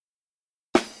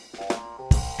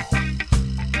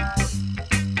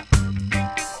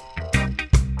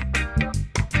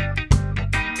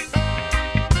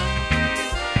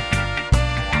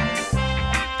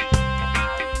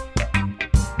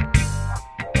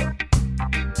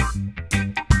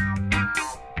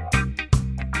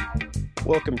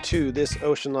Welcome to this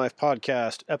Ocean Life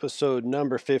podcast, episode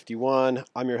number 51.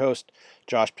 I'm your host,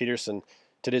 Josh Peterson.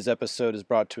 Today's episode is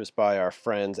brought to us by our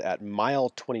friends at Mile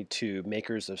 22,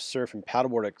 makers of surf and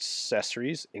paddleboard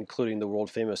accessories, including the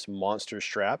world famous Monster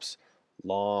straps.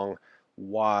 Long,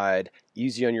 wide,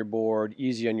 easy on your board,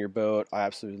 easy on your boat. I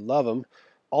absolutely love them.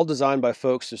 All designed by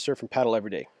folks who surf and paddle every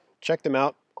day. Check them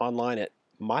out online at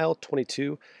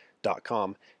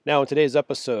mile22.com. Now, in today's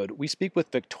episode, we speak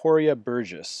with Victoria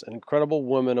Burgess, an incredible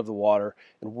woman of the water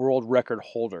and world record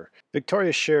holder.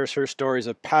 Victoria shares her stories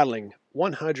of paddling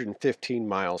 115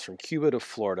 miles from Cuba to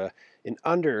Florida in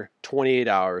under 28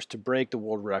 hours to break the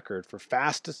world record for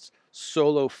fastest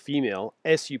solo female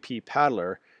SUP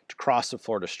paddler to cross the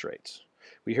Florida Straits.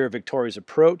 We hear Victoria's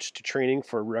approach to training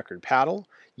for a record paddle,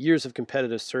 years of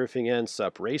competitive surfing and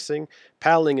SUP racing,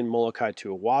 paddling in Molokai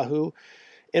to Oahu,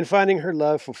 and finding her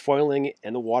love for foiling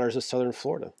and the waters of southern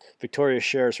Florida. Victoria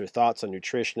shares her thoughts on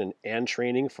nutrition and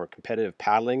training for competitive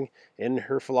paddling and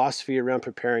her philosophy around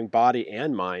preparing body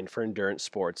and mind for endurance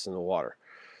sports in the water.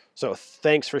 So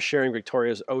thanks for sharing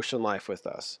Victoria's ocean life with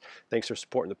us. Thanks for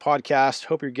supporting the podcast.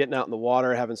 Hope you're getting out in the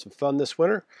water, having some fun this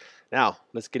winter. Now,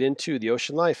 let's get into the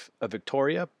ocean life of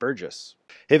Victoria Burgess.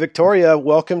 Hey, Victoria,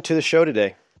 welcome to the show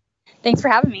today. Thanks for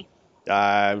having me.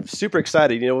 I'm super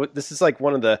excited. You know, this is like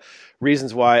one of the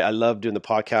reasons why I love doing the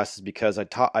podcast is because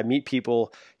I meet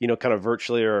people, you know, kind of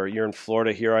virtually, or you're in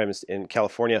Florida, here I am in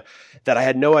California, that I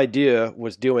had no idea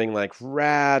was doing like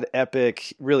rad,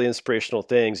 epic, really inspirational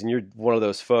things. And you're one of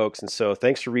those folks. And so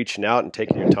thanks for reaching out and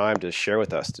taking your time to share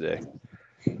with us today.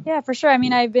 Yeah, for sure. I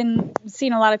mean, I've been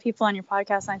seeing a lot of people on your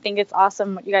podcast, and I think it's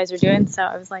awesome what you guys are doing. So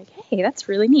I was like, hey, that's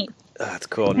really neat. That's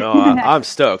cool. No, I'm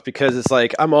stoked because it's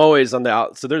like I'm always on the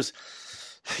out. So there's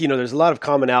a lot of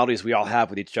commonalities we all have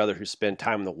with each other who spend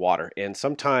time in the water. And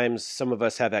sometimes some of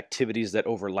us have activities that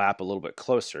overlap a little bit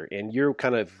closer. And you're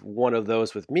kind of one of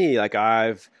those with me. Like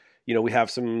we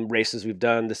have some races we've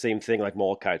done the same thing, like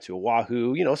Molokai to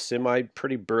Oahu, semi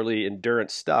pretty burly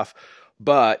endurance stuff.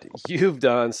 But you've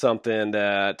done something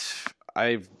that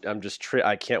I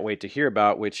can't wait to hear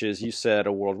about, which is you set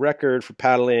a world record for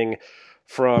paddling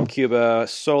from Cuba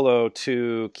solo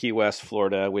to Key West,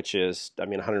 Florida, which is,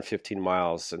 115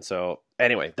 miles. And so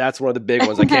anyway, that's one of the big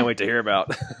ones I can't wait to hear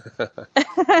about.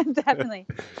 Definitely.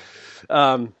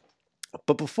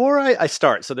 But before I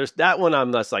start, so there's that one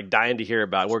I'm just like dying to hear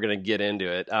about. We're going to get into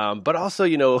it. But also,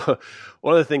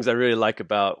 one of the things I really like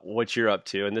about what you're up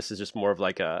to, and this is just more of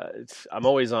like I'm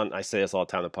always on, I say this all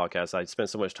the time on the podcast, I spend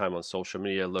so much time on social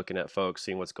media looking at folks,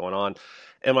 seeing what's going on.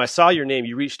 And when I saw your name,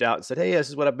 you reached out and said, hey, this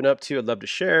is what I've been up to. I'd love to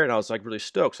share. And I was like really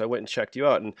stoked. So I went and checked you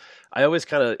out. And I always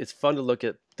it's fun to look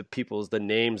at the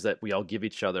names that we all give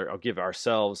each other, or give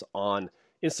ourselves on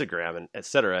Instagram and et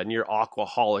cetera, and you're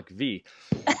Aquaholic V.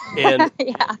 And,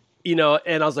 yeah.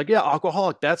 And I was like, yeah,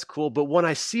 Aquaholic, that's cool. But when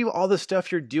I see all the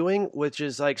stuff you're doing, which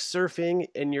is like surfing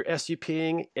and you're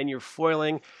SUPing and you're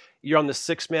foiling, you're on the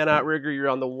 6-man outrigger, you're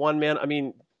on the 1-man. I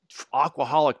mean,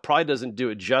 Aquaholic probably doesn't do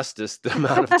it justice, the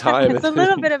amount of time. It's a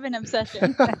little bit of an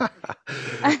obsession.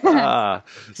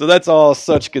 So that's all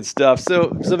such good stuff. So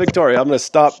Victoria, I'm going to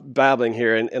stop babbling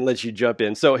here and let you jump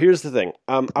in. So here's the thing.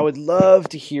 I would love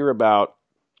to hear about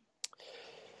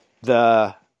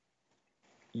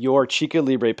your Chica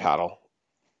Libre paddle,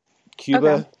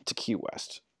 Cuba to Key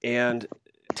West, and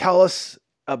tell us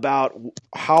about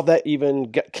how that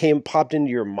even popped into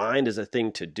your mind as a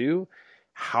thing to do,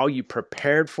 how you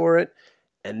prepared for it,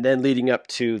 and then leading up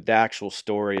to the actual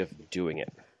story of doing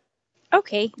it.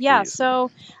 Okay, yeah. Please.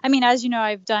 So, as you know,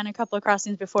 I've done a couple of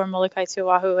crossings before, Molokai to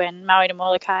Oahu and Maui to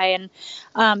Molokai.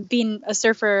 And being a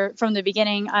surfer from the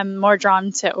beginning, I'm more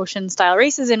drawn to ocean style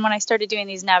races. And when I started doing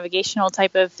these navigational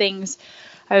type of things,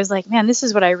 I was like, man, this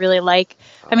is what I really like.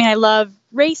 I love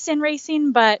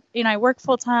racing, but, I work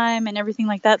full time and everything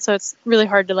like that. So it's really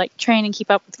hard to like train and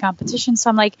keep up with the competition. So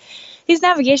I'm like, these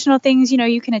navigational things,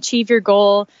 you can achieve your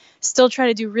goal, still try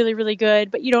to do really, really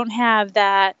good, but you don't have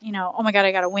that, oh my God,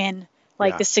 I got to win.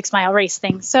 The 6-mile race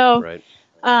thing. So right.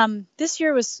 Last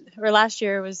year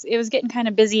it was getting kind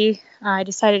of busy. I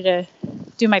decided to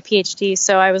do my PhD.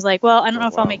 So I was like, well, I don't know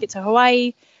if I'll make it to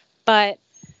Hawaii, but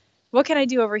what can I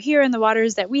do over here in the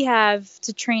waters that we have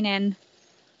to train in?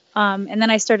 And then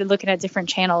I started looking at different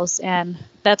channels, and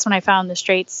that's when I found the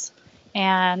Straits.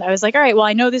 And I was like, all right, well,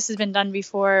 I know this has been done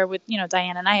before with,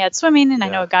 Diana and I had swimming, and I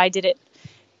know a guy did it.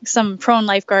 Some prone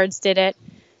lifeguards did it.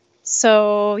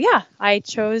 So yeah, I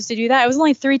chose to do that. It was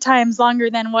only 3 times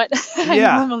longer than what I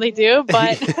Yeah. normally do,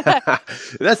 but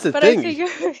That's the but I thing. figured,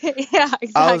 yeah, I was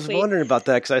exactly. wondering about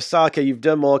that because I saw, okay, you've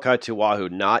done Molokai to Oahu,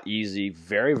 not easy,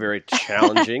 very, very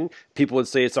challenging. People would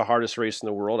say it's the hardest race in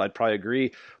the world. I'd probably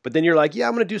agree. But then you're like, yeah,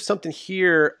 I'm going to do something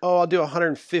here. Oh, I'll do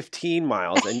 115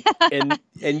 miles. And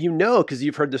you know, because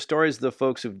you've heard the stories of the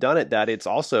folks who've done it, that it's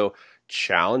also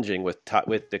challenging with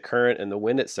the current and the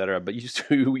wind, et cetera. But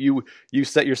you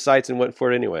set your sights and went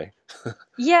for it anyway.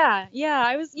 Yeah,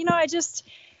 I was,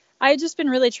 I had just been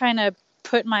really trying to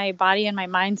put my body and my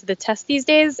mind to the test these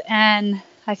days, and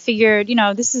I figured,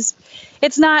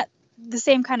 it's not the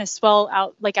same kind of swell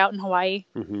out in Hawaii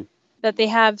Mm-hmm. that they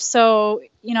have. So,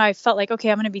 I felt like,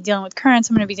 okay, I'm going to be dealing with currents.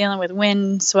 I'm going to be dealing with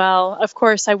wind, swell. Of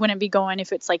course, I wouldn't be going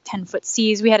if it's like 10-foot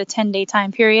seas. We had a 10-day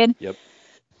time period. Yep.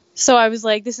 So I was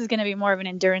like, this is going to be more of an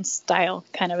endurance style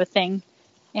kind of a thing.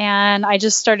 And I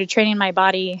just started training my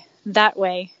body that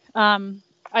way.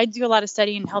 I do a lot of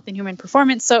studying in health and human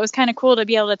performance. So it was kind of cool to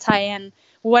be able to tie in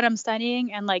what I'm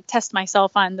studying and like test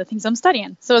myself on the things I'm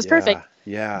studying. So it was perfect.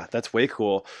 Yeah, that's way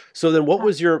cool. So then what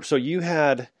was what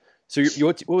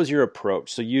was your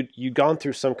approach? So you'd gone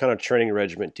through some kind of training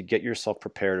regimen to get yourself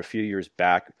prepared a few years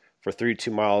back for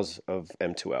 32 miles of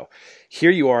M2O.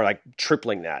 Here you are like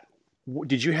tripling that.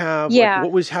 Did you have,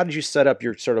 how did you set up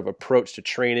your sort of approach to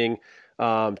training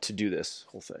to do this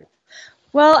whole thing?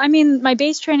 Well, I mean, my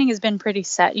base training has been pretty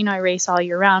set. I race all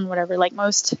year round, whatever, like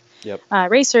most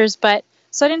racers. But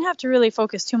so I didn't have to really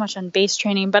focus too much on base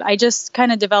training. But I just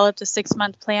kind of developed a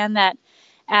 6-month plan that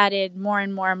added more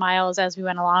and more miles as we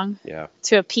went along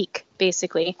to a peak,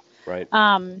 basically. Right.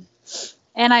 And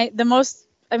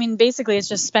basically it's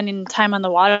just spending time on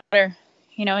the water,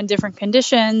 in different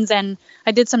conditions. And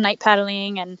I did some night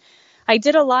paddling, and I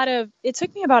did it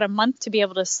took me about a month to be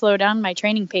able to slow down my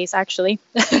training pace, actually.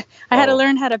 I had to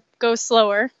learn how to go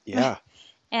slower. Yeah.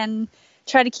 And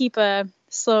try to keep a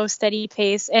slow, steady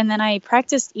pace. And then I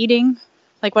practiced eating,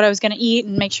 like what I was going to eat,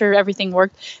 and make sure everything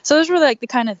worked. So those were like the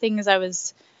kind of things I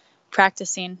was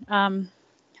practicing. The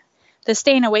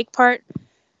staying awake part,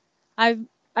 I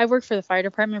worked for the fire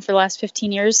department for the last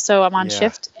 15 years, so I'm on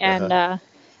shift. And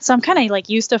so I'm kind of like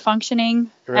used to functioning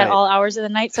at all hours of the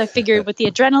night. So I figured with the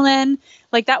adrenaline,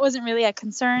 like that wasn't really a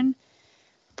concern.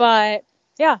 But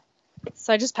yeah,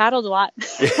 so I just paddled a lot.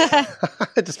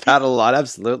 Just paddled a lot,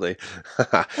 absolutely.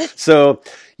 So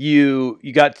you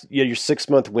got your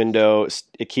 6-month window.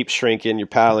 It keeps shrinking. You're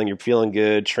paddling. You're feeling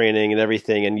good, training and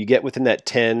everything, and you get within that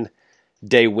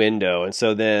 10-day window. And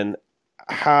so then,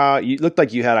 how you looked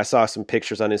like you had, I saw some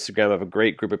pictures on Instagram of a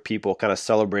great group of people kind of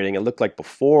celebrating. It looked like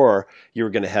before you were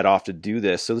going to head off to do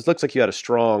this. So this looks like you had a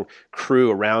strong crew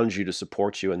around you to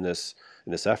support you in this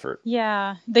effort.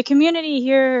 Yeah. The community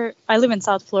here, I live in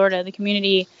South Florida. The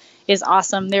community is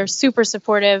awesome. They're super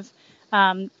supportive.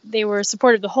 They were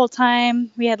supportive the whole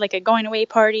time. We had like a going away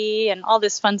party and all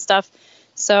this fun stuff.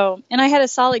 So, and I had a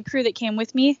solid crew that came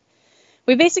with me.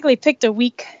 We basically picked a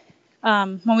week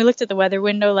when we looked at the weather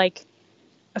window, like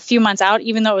a few months out,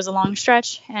 even though it was a long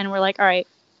stretch. And we're like, all right,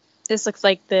 this looks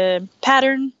like the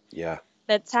pattern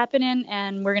that's happening.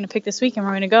 And we're going to pick this week and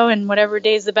we're going to go. And whatever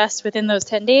day is the best within those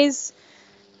 10 days,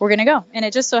 we're going to go. And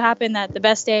it just so happened that the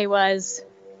best day was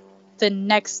the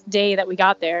next day that we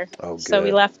got there. Oh, good. So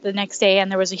we left the next day and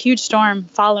there was a huge storm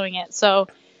following it. So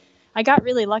I got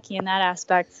really lucky in that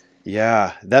aspect.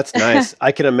 Yeah, that's nice.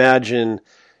 I can imagine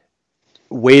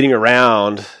waiting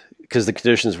around because the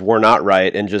conditions were not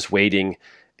right and just waiting.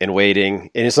 And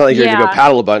it's not like you're going to go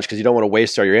paddle a bunch because you don't want to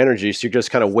waste all your energy. So you're just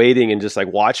kind of waiting and just like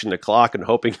watching the clock and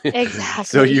hoping. Exactly.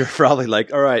 So you're probably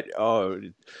like, all right,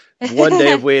 one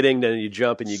day of waiting, then you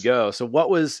jump and you go. So what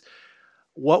was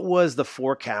the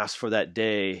forecast for that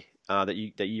day that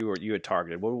you had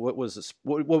targeted? What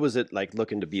was it like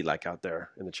looking to be like out there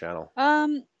in the channel?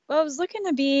 Well, it was looking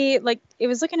to be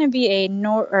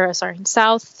a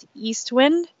southeast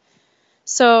wind.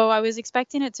 So I was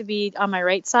expecting it to be on my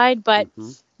right side, but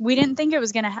we didn't think it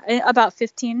was going to about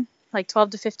 12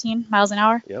 to 15 miles an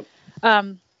hour. Yep.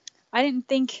 I didn't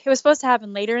think it was supposed to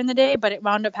happen later in the day, but it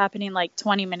wound up happening like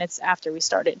 20 minutes after we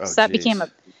started. Oh, so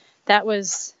that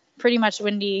was pretty much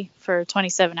windy for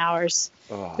 27 hours.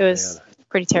 Oh, it was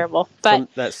pretty terrible. But from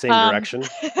that same direction?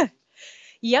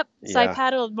 Yep. So I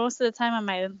paddled most of the time on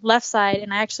my left side,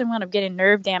 and I actually wound up getting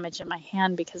nerve damage in my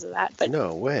hand because of that. But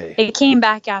no way. It came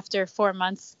back after 4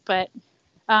 months. But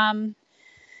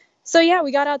so yeah,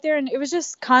 we got out there, and it was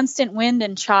just constant wind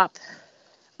and chop.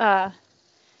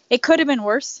 It could have been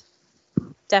worse,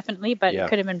 definitely, but it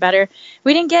could have been better.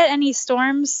 We didn't get any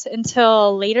storms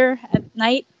until later at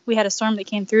night. We had a storm that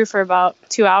came through for about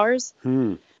 2 hours,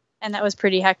 and that was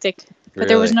pretty hectic. but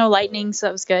there was Really? no lightning, so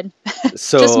that was good. Just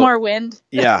So more wind.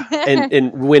 yeah,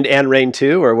 and wind and rain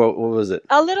too, or what was it?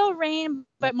 A little rain,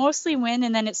 but mostly wind,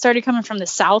 and then it started coming from the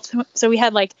south. So we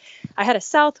had I had a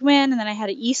south wind, and then I had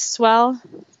an east swell,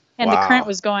 and the current Wow.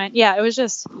 was going. Yeah, it was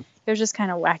just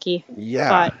kind of wacky. Yeah.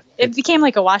 But it became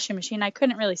like a washing machine. I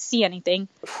couldn't really see anything.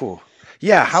 Phew.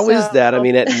 Yeah. How is that? I So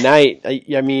mean, at night,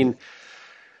 I mean,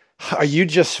 are you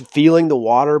just feeling the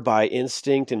water by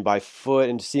instinct and by foot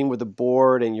and seeing with the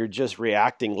board, and you're just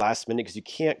reacting last minute because you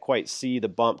can't quite see the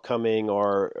bump coming,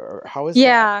 or how is that?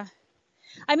 yeah,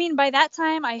 I mean, by that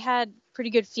time I had pretty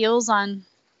good feels on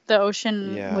the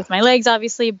ocean Yeah. with my legs,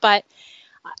 obviously, but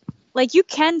like you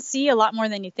can see a lot more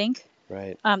than you think.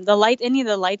 Right. Any of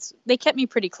the lights, they kept me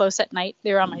pretty close at night.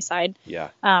 They were on my side. Yeah.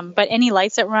 But any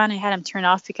lights that were on, I had them turned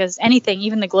off because anything,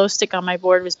 even the glow stick on my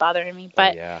board was bothering me.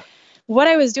 But Yeah. what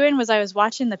I was doing was I was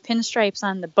watching the pinstripes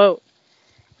on the boat.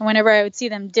 And whenever I would see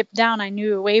them dip down, I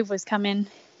knew a wave was coming.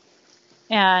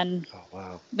 And Oh,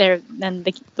 wow. then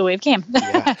the wave came.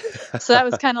 Yeah. So that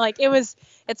was kind of like,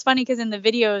 it's funny because in the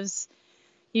videos,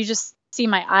 you just see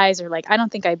my eyes are like, I don't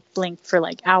think I blinked for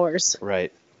like hours.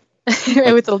 Right.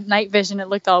 With the night vision, it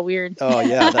looked all weird. Oh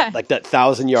yeah, like that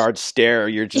 1,000-yard stare.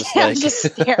 You're just Yeah, like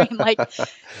just staring like.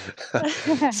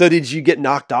 So did you get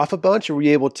knocked off a bunch, or were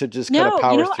you able to just kind of No,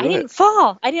 power I through didn't it?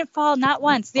 fall. I didn't fall not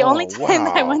once. The Oh, only time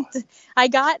that wow.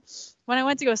 when I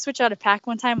went to go switch out a pack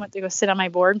one time, went to go sit on my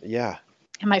board, Yeah,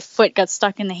 and my foot got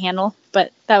stuck in the handle,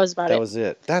 but that was about that it. was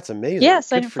it. That's amazing.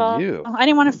 Yes, I Good didn't for fall. you. Oh, I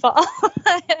didn't want to fall.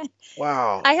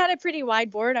 Wow. I had a pretty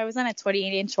wide board. I was on a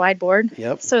 28-inch wide board,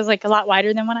 Yep. so it was like a lot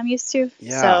wider than what I'm used to.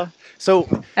 Yeah. So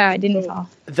I didn't fall.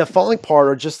 the falling part,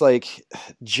 or just like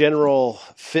general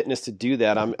fitness to do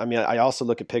that. I mean, I also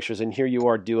look at pictures, and here you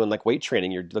are doing like weight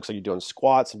training. Looks like you're doing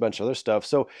squats and a bunch of other stuff.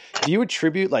 So do you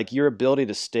attribute like your ability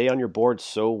to stay on your board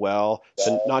so well,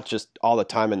 to not just all the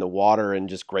time in the water and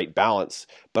just great balance,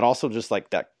 but also just like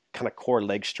that kind of core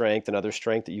leg strength and other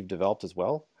strength that you've developed as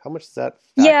well? How much does that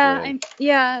factor in?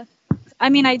 Yeah. I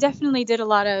mean, I definitely did a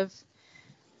lot of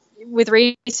with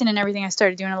racing and everything. I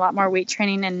started doing a lot more weight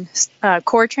training and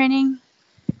core training,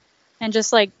 and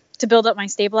just like to build up my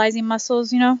stabilizing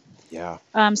muscles, Yeah.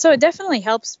 So it definitely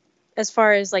helps as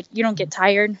far as like you don't get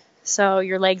tired, so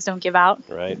your legs don't give out.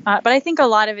 Right. But I think a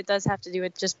lot of it does have to do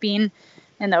with just being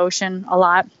in the ocean a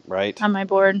lot Right. on my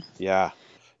board. Yeah.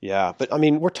 Yeah. But I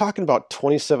mean, we're talking about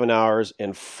 27 hours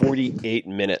and 48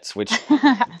 minutes, which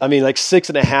I mean, like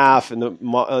 6.5 in the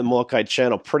Molokai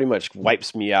Channel pretty much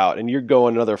wipes me out, and you're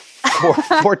going another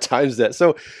four times that.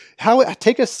 So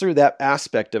take us through that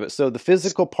aspect of it. So the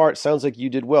physical part sounds like you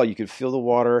did well. You could feel the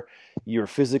water. You're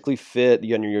physically fit.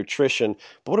 You had your nutrition.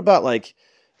 But what about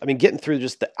getting through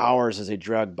just the hours as they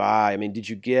drug by? I mean,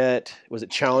 was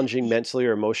it challenging mentally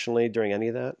or emotionally during any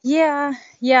of that? Yeah.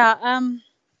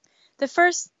 The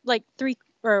first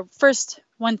first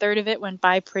 1/3 of it went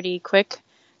by pretty quick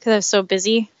because I was so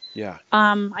busy. Yeah.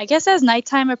 I guess as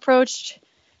nighttime approached,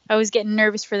 I was getting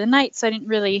nervous for the night, so I didn't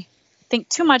really think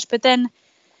too much. But then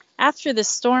after the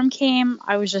storm came,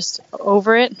 I was just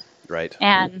over it. Right.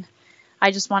 And I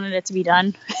just wanted it to be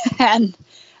done. And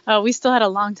we still had a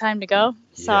long time to go.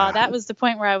 So Yeah. that was the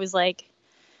point where I was like,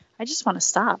 I just want to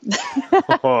stop.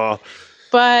 Oh,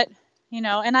 But,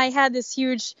 and I had this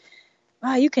huge,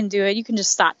 you can do it. You can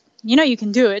just stop. You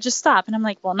can do it. Just stop. And I'm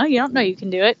like, well, no, you don't know you can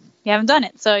do it. You haven't done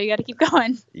it. So you got to keep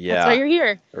going. yeah. That's why you're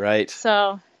here. Right.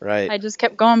 So Right. I just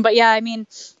kept going. But yeah, I mean,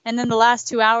 and then the last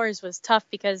 2 hours was tough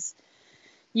because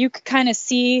you could kind of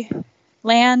see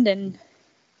land and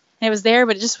it was there,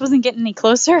 but it just wasn't getting any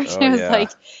closer. Oh, It was yeah.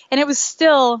 and it was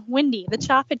still windy. The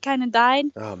chop had kind of died,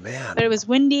 Oh man. but it was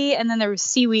windy. And then there was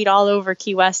seaweed all over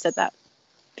Key West at that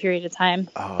period of time.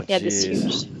 Oh, Yeah, this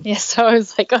geez. huge. Yeah, so I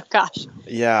was like, oh gosh.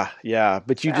 Yeah, yeah.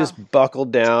 But you Wow. just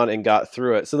buckled down and got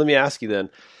through it. So let me ask you then,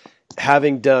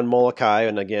 having done Molokai,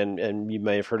 and you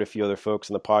may have heard a few other folks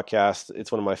in the podcast,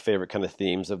 it's one of my favorite kind of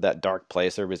themes of that dark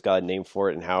place. Everybody's got a name for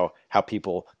it and how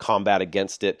people combat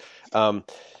against it.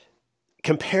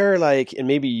 Compare and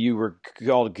maybe you were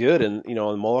all good in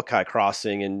on Molokai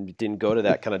crossing and didn't go to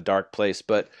that kind of dark place,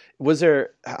 but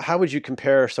how would you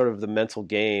compare sort of the mental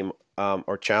game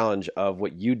or challenge of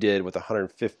what you did with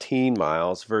 115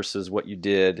 miles versus what you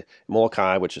did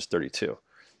Molokai, which is 32?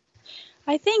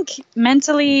 I think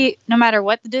mentally, no matter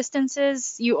what the distance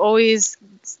is, you always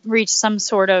reach some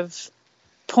sort of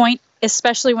point,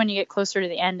 especially when you get closer to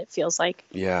the end, it feels like.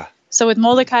 Yeah. So with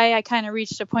Molokai, I kind of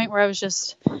reached a point where I was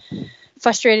just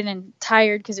frustrated and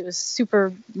tired because it was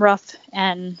super rough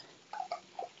and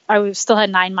still had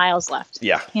 9 miles left.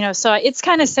 Yeah. So it's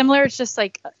kind of similar. It's just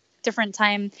like a different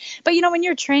time. But when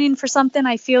you're training for something,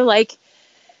 I feel like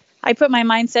I put my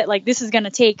mindset like this is going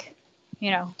to take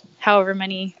however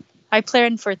many. I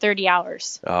planned for 30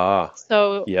 hours.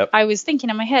 So yep. I was thinking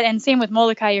in my head, and same with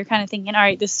Molokai, you're kind of thinking, all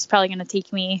right, this is probably going to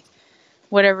take me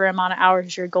whatever amount of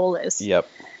hours your goal is. Yep.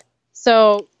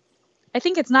 So I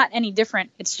think it's not any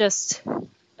different. It's just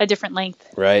a different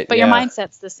length. Right. But your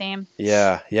mindset's the same.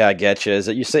 Yeah. Yeah. I get you. Is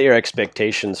that you set your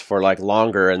expectations for like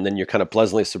longer, and then you're kind of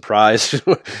pleasantly surprised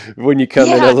when you come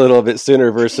in a little bit sooner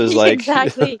versus like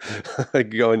exactly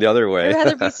going the other way. I'd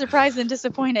rather be surprised than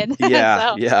disappointed.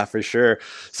 Yeah. Yeah, for sure.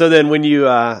 So then when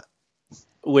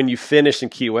you finished in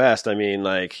Key West, I mean,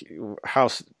 like how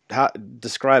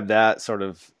describe that sort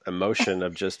of emotion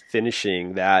of just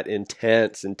finishing that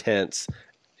intense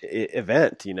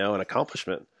event, an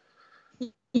accomplishment.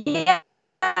 Yeah.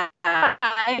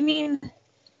 I mean,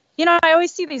 I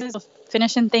always see these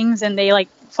finishing things and they like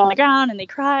fall on the ground and they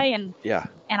cry and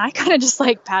I kind of just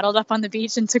like paddled up on the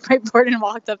beach and took my board and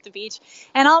walked up the beach,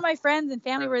 and all my friends and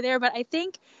family were there, but I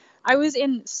think I was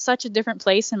in such a different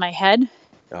place in my head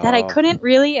that I couldn't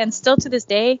really, and still to this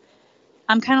day,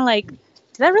 I'm kind of like, did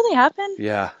that really happen?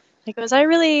 Yeah. Like, was I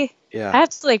really, I have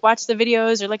to like watch the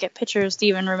videos or look at pictures to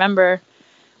even remember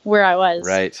where I was.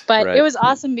 Right. But it was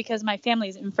awesome because my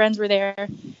families and friends were there,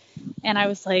 and I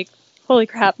was like, holy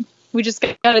crap, we just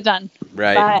got it done.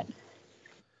 Right. But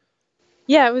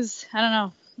yeah, it was, I don't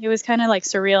know. It was kind of like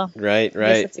surreal. Right. I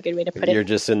guess that's a good way to put it. You're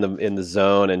just in the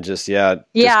zone and just I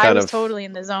was totally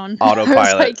in the zone. Autopilot. I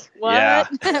was like, what?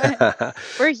 Yeah.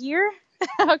 We're here?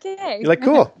 Okay. You're like,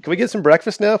 cool. Can we get some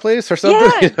breakfast now, please, or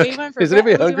something? Yeah, we went for Is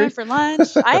anybody hungry? We went for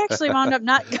lunch. I actually wound up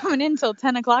not coming in until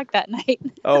 10 o'clock that night.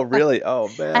 Oh, really? Oh,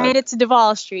 man. I made it to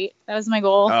Duval Street. That was my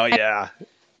goal. Oh, yeah.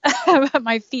 But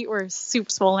my feet were soup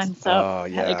swollen, so I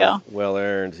had to go. Well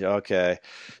earned. Okay.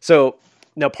 So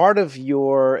now part of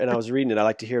and I was reading it, I'd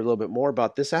like to hear a little bit more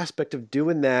about this aspect of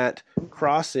doing that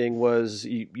crossing was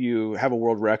you have a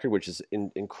world record, which is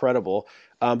incredible.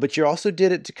 But you also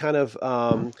did it to kind of,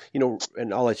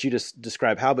 and I'll let you just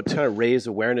describe how, but to kind of raise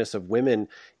awareness of women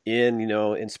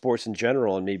in sports in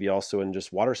general, and maybe also in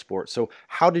just water sports. So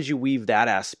how did you weave that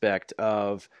aspect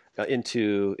of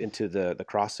into the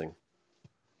crossing?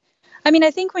 I mean,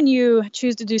 I think when you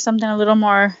choose to do something a little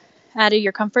more out of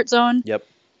your comfort zone, yep.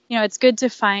 It's good to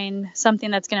find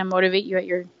something that's going to motivate you at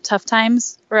your tough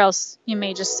times, or else you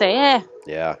may just say,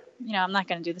 yeah, I'm not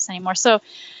going to do this anymore. So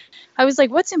I was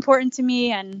like, what's important to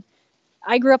me? And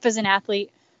I grew up as an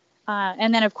athlete.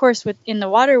 And then, of course, in the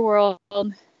water world,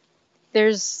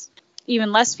 there's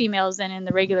even less females than in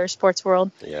the regular sports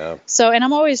world. Yeah. So, and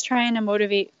I'm always trying to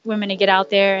motivate women to get out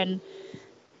there, and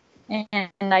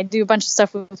I do a bunch of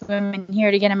stuff with women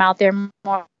here to get them out there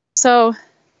more. So,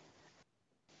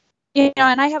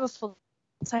 and I have a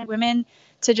full-time women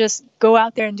to just go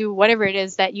out there and do whatever it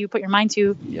is that you put your mind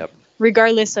to, yep.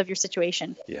 regardless of your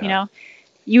situation. Yeah.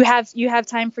 You have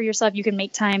time for yourself. You can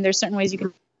make time. There's certain ways you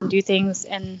can do things.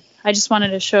 And I just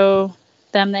wanted to show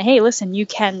them that, hey, listen, you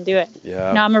can do it.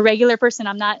 Yeah. I'm a regular person.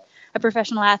 I'm not a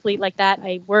professional athlete like that.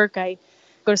 I work, I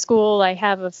go to school, I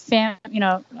have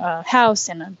a house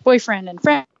and a boyfriend and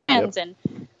friends. Yep. And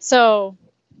so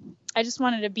I just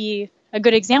wanted to be a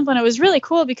good example. And it was really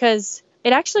cool because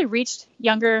it actually reached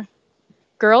younger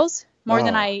girls more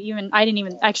than I didn't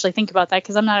even actually think about that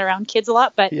because I'm not around kids a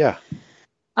lot. But yeah,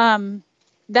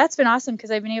 that's been awesome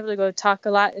because I've been able to go talk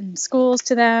a lot in schools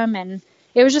to them. And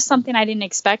it was just something I didn't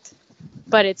expect,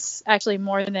 but it's actually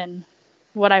more than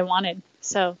what I wanted.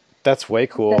 So that's way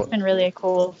cool. That's been really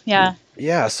cool. Yeah.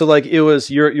 Yeah. So like it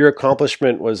was your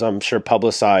accomplishment was, I'm sure,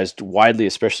 publicized widely,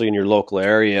 especially in your local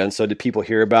area. And so did people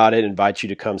hear about it, invite you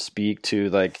to come speak to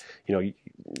like,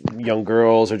 young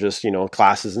girls or just,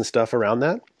 classes and stuff around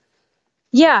that?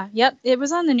 Yeah. Yep. It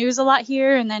was on the news a lot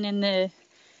here. And then in the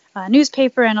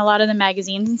newspaper and a lot of the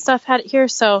magazines and stuff had it here.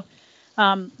 So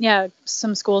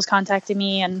some schools contacted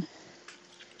me and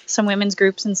some women's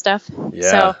groups and stuff.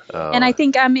 Yeah. So, and I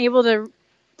think I'm able to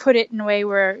put it in a way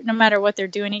where no matter what they're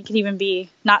doing, it could even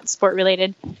be not sport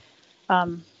related.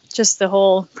 Just the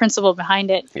whole principle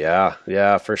behind it.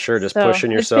 Yeah, for sure. Just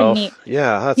pushing yourself. It's been neat.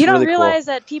 Yeah, that's you don't really realize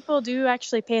cool. that people do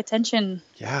actually pay attention.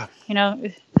 Yeah.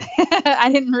 I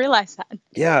didn't realize that.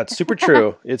 Yeah, it's super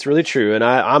true. It's really true. And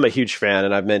I'm a huge fan,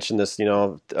 and I've mentioned this,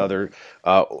 other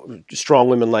strong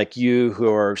women like you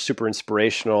who are super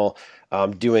inspirational,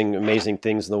 doing amazing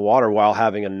things in the water while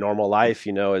having a normal life,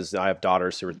 as I have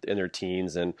daughters who are in their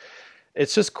teens. And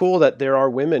it's just cool that there are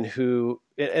women who,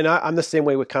 and I'm the same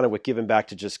way with giving back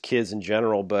to just kids in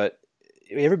general, but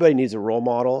everybody needs a role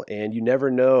model, and you never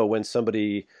know when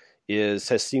somebody has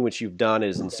seen what you've done,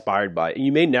 is inspired by it. And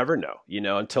you may never know,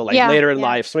 until later in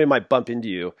life, somebody might bump into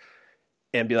you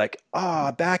and be like,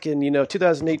 back in,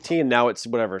 2018, now it's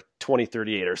whatever,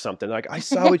 2038 or something. Like, I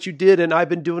saw what you did and I've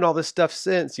been doing all this stuff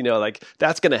since, like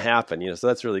that's going to happen, so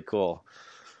that's really cool.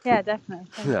 Yeah, definitely.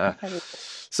 Yeah.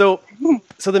 So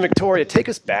then Victoria, take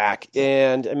us back.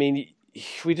 And I mean,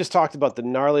 we just talked about the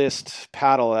gnarliest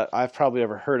paddle that I've probably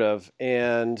ever heard of.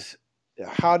 And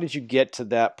how did you get to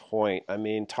that point? I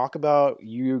mean, talk about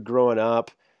you growing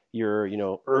up, your,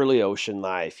 early ocean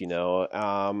life,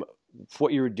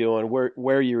 what you were doing,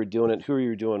 where you were doing it, who you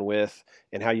were doing with,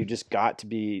 and how you just got to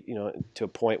be, to a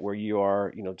point where you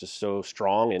are, just so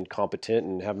strong and competent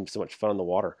and having so much fun on the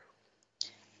water.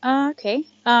 Okay.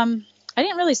 I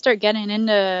didn't really start getting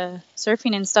into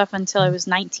surfing and stuff until I was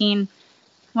 19.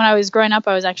 When I was growing up,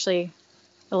 I was actually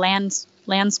land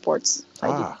sports. I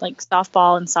did like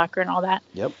softball and soccer and all that.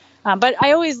 Yep. But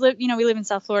I always lived, we live in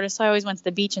South Florida, so I always went to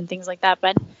the beach and things like that.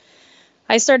 But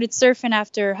I started surfing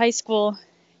after high school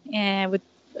and with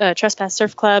Trespass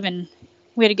Surf Club, and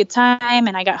we had a good time,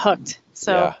 and I got hooked.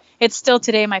 So it's still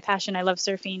today my passion. I love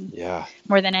surfing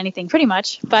more than anything, pretty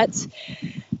much. But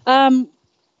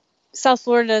South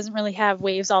Florida doesn't really have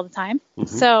waves all the time.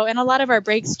 Mm-hmm. So, and a lot of our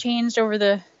breaks changed over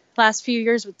the last few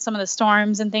years with some of the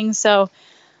storms and things. So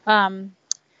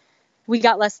we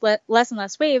got less and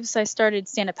less waves. So I started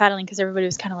stand-up paddling because everybody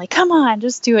was kind of like, come on,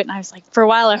 just do it. And I was like, for a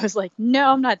while, I was like, no,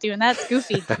 I'm not doing that. It's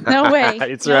goofy. No way.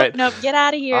 It's right. Nope, get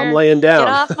out of here. I'm laying down.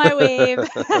 Get off my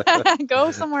wave.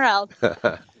 Go somewhere else.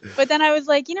 But then I was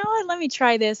like, you know what? Let me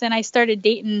try this. And I started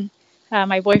dating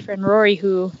my boyfriend, Rory,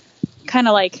 who kind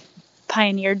of like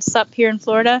pioneered SUP here in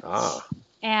Florida.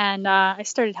 And I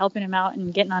started helping him out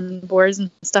and getting on boards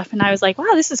and stuff. And I was like,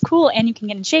 wow, this is cool. And you can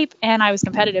get in shape. And I was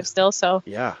competitive still. So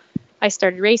I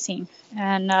started racing.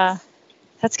 And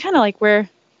that's kind of like where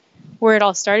it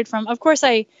all started from. Of course,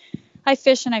 I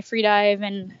fish and I free dive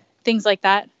and things like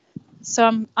that.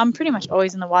 So I'm pretty much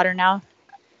always in the water now.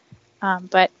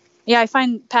 But yeah, I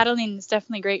find paddling is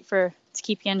definitely great to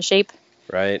keep you in shape.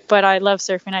 Right. But I love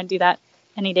surfing. I'd do that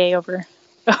any day over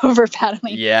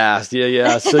paddling. Yeah. So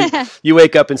you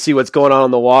wake up and see what's going on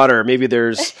in the water. Maybe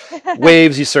there's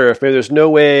waves you surf. Maybe there's no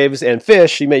waves and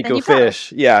fish. You may go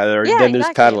fish. Yeah. Then there's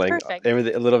paddling.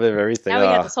 Everything, a little bit of everything. Now we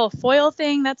got this whole foil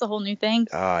thing. That's a whole new thing.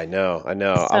 I know. So, I'm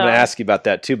going to ask you about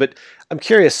that too. But I'm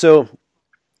curious. So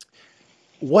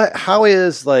how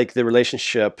is like the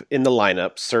relationship in the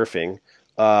lineup surfing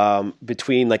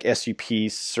between like SUP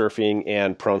surfing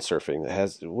and prone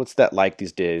surfing? What's that like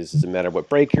these days? Does it matter what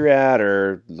break you're at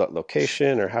or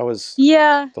location, or how is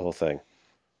the whole thing?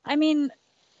 I mean,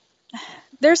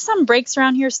 there's some breaks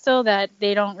around here still that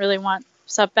they don't really want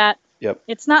SUP at. Yep.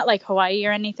 It's not like Hawaii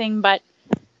or anything, but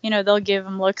they'll give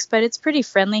them looks, but it's pretty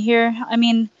friendly here. I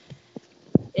mean,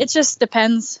 it just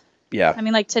depends. Yeah. I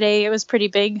mean, like today it was pretty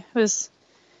big. It was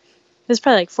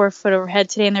probably like 4 foot overhead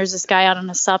today, and there's this guy out on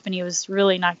a SUP, and he was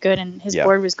really not good, and his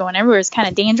board was going everywhere. It's kind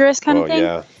of dangerous kind of thing.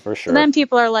 Yeah, for sure. And then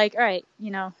people are like, all right,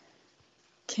 can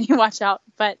you watch out?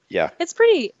 But it's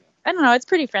pretty, I don't know, it's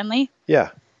pretty friendly. Yeah,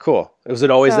 cool. Was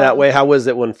it always that way? How was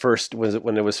it when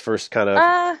it was first kind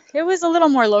of? It was a little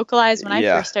more localized when I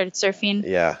first started surfing.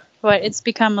 Yeah. But it's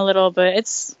become a little bit,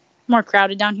 it's more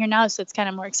crowded down here now, so it's kind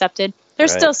of more accepted.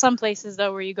 There's still some places,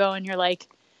 though, where you go and you're like,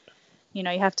 you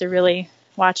have to really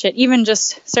watch it. Even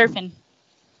just surfing,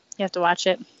 you have to watch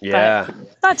it. Yeah. But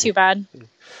it's not too bad.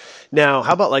 Now,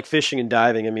 how about like fishing and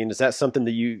diving? I mean, is that something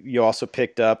that you also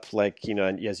picked up, like,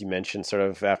 as you mentioned, sort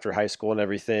of after high school and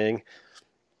everything?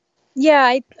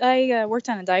 Yeah, I worked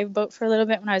on a dive boat for a little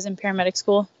bit when I was in paramedic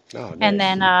school. Oh, nice. And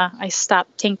then I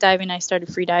stopped tank diving. I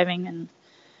started free diving, and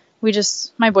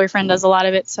my boyfriend does a lot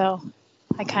of it. So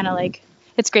I kind of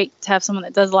it's great to have someone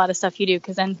that does a lot of stuff you do,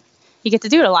 because then you get to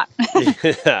do it a lot.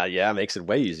 Yeah, it makes it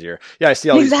way easier. Yeah, I see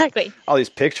all these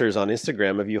pictures on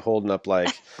Instagram of you holding up like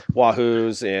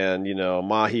wahoos and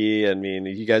mahi. I mean,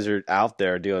 you guys are out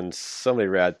there doing so many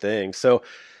rad things. So,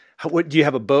 what do you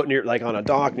have a boat on a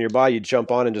dock nearby? You jump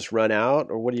on and just run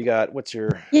out, or what do you got? What's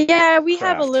your? Yeah, we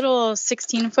have a little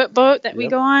 16-foot boat that we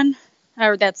go on.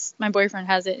 Or that's my boyfriend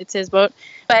has it. It's his boat,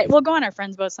 but we'll go on our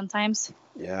friend's boat sometimes.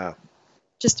 Yeah.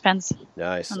 Just depends.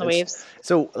 Nice. On the waves.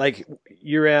 So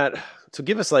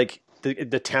give us like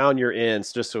the town you're in,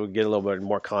 just so we get a little bit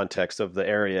more context of the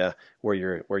area where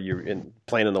you're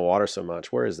playing in the water so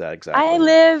much. Where is that exactly? I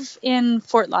live in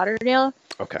Fort Lauderdale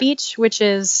Beach, which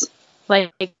is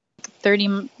like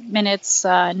 30 minutes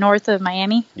north of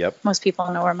Miami. Yep. Most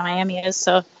people know where Miami is.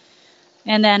 So,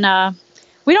 and then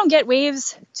we don't get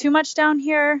waves too much down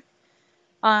here.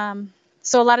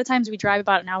 So a lot of times we drive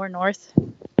about an hour north.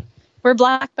 We're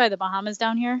blocked by the Bahamas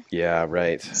down here. Yeah,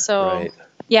 right. So,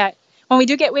 yeah, when we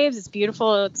do get waves, it's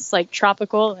beautiful. It's like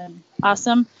tropical and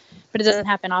awesome. but it doesn't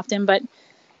happen often. But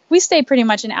we stay pretty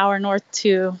much an hour north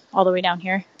to all the way down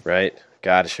here. Right.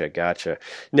 Gotcha.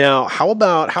 Now, how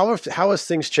has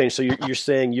things changed? So you're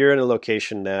saying you're in a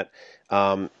location that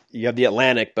you have the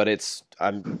Atlantic, but it's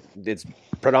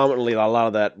predominantly a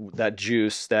lot of that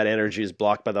juice, that energy is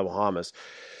blocked by the Bahamas.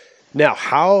 Now,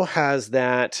 how has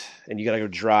that, and you got to go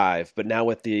drive, but now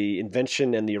with the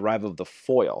invention and the arrival of the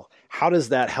foil, how does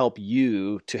that help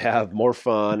you to have more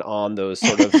fun on those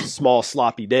sort of small,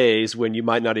 sloppy days when you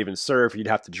might not even surf, you'd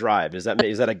have to drive? Is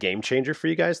that a game changer for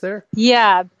you guys there?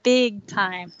 Yeah, big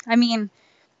time. I mean,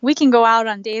 we can go out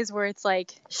on days where it's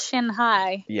like shin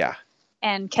high. Yeah.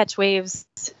 And catch waves.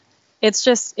 It's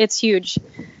huge.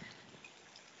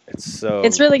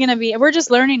 It's really going to be, we're just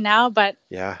learning now, but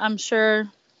yeah, I'm sure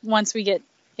once we get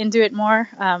into it more,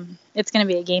 it's going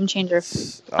to be a game changer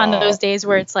on those days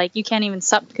where it's like you can't even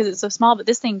sup because it's so small, but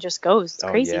this thing just goes. It's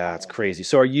crazy. Yeah, it's crazy.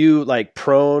 So are you like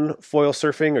prone foil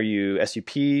surfing? Are you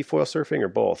SUP foil surfing or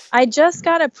both? I just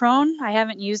got a prone. I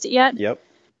haven't used it yet. Yep.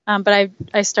 But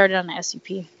I started on the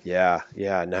SUP. Yeah,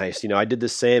 nice. I did the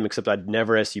same, except I'd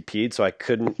never SUP'd, so I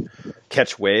couldn't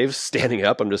catch waves standing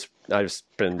up. I've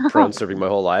just been prone surfing my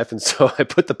whole life, and so I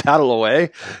put the paddle away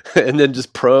and then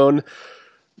just prone.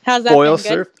 How's that foil been?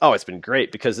 Surf? Oh, it's been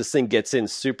great because this thing gets in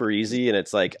super easy, and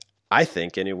it's like, I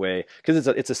think anyway, because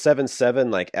it's a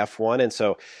 7.7 like F1, and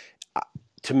so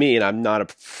to me, and I'm not a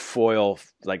foil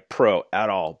like pro at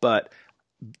all, but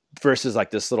versus like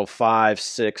this little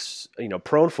 5.6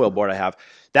 prone foil board I have,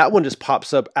 that one just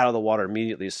pops up out of the water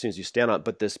immediately as soon as you stand on it.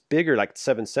 But this bigger like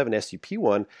 7.7 SUP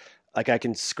one, like I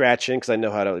can scratch in because I know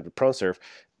how to prone surf,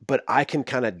 but I can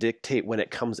kind of dictate when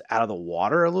it comes out of the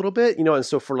water a little bit, and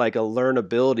so for like a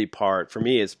learnability part, for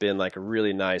me, it's been like a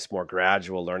really nice, more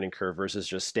gradual learning curve versus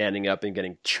just standing up and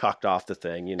getting chucked off the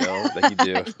thing, that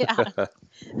you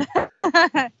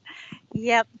do.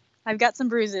 Yep. I've got some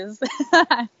bruises.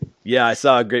 Yeah, I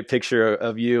saw a great picture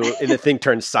of you, and the thing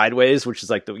turns sideways, which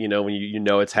is like when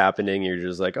it's happening, you're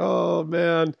just like, oh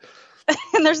man.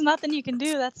 And there's nothing you can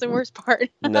do. That's the worst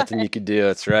part. Nothing you can do.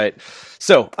 That's right.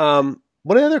 So,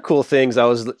 one of the other cool things I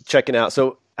was checking out.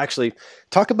 So, actually,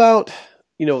 talk about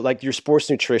like your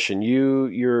sports nutrition.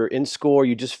 You're in school. Or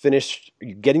you just finished. Are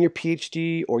you getting your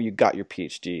PhD, or you got your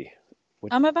PhD?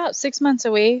 I'm about 6 months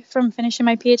away from finishing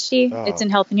my PhD. Oh. It's in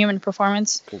health and human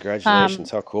performance. Congratulations!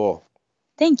 How cool.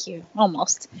 Thank you.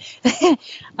 Almost.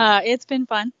 It's been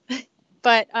fun.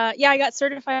 But I got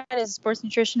certified as a sports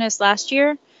nutritionist last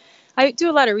year. I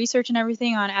do a lot of research and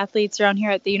everything on athletes around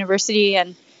here at the university,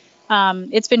 and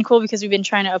it's been cool because we've been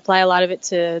trying to apply a lot of it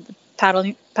to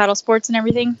the paddle sports and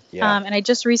everything. Yeah. And I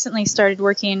just recently started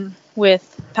working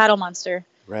with Paddle Monster.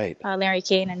 Right. Larry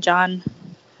Kane and John.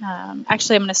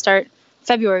 Actually, I'm going to start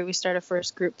February. We start a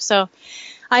first group. So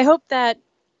I hope that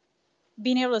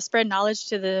being able to spread knowledge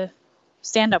to the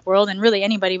stand-up world, and really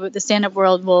anybody but the stand-up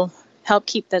world, will help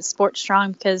keep that sport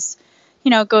strong because,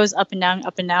 it goes up and down,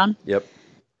 up and down. Yep.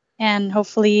 And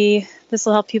hopefully this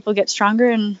will help people get stronger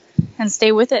and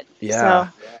stay with it. Yeah.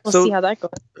 So we'll see how that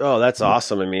goes. Oh, that's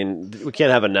awesome. I mean, we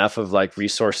can't have enough of like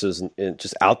resources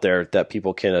just out there that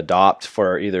people can adopt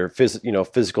for either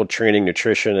physical training,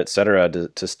 nutrition, et cetera,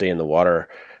 to stay in the water.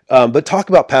 But talk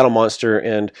about Paddle Monster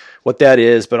and what that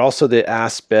is, but also the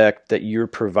aspect that you're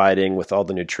providing with all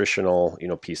the nutritional,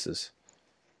 pieces.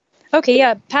 Okay,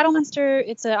 yeah. Paddle Monster,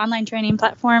 it's an online training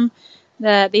platform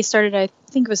that they started, I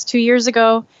think it was 2 years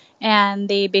ago, and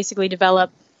they basically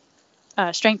develop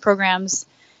strength programs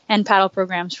and paddle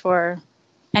programs for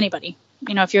anybody.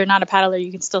 If you're not a paddler,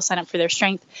 you can still sign up for their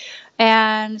strength.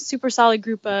 And super solid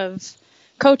group of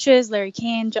coaches, Larry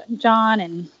Kane, John,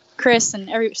 and Chris, and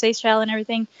Seychelles and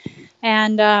everything.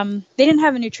 And they didn't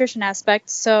have a nutrition aspect,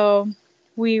 so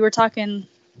we were talking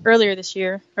earlier this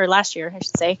year, or last year, I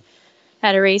should say,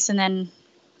 at a race, and then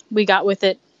we got with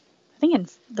it. I think in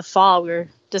the fall we were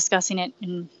discussing it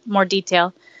in more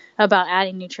detail about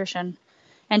adding nutrition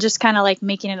and just kind of like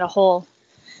making it a whole.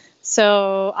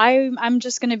 So I'm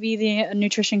just going to be the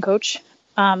nutrition coach.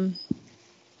 And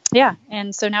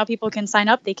so now people can sign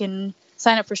up. They can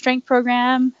sign up for strength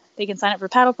program. They can sign up for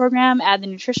paddle program, add the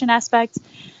nutrition aspect.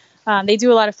 They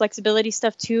do a lot of flexibility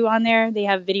stuff too on there. They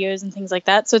have videos and things like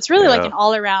that. So it's really like an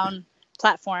all-around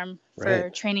platform for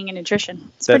training and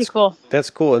nutrition. That's pretty cool. That's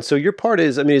cool. And so your part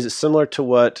is it similar to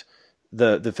what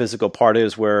the physical part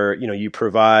is, where, you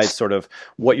provide sort of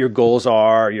what your goals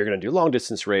are? You're going to do long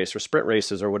distance race or sprint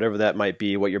races or whatever that might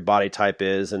be, what your body type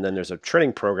is. And then there's a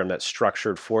training program that's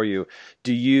structured for you.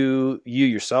 Do you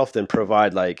yourself then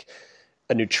provide like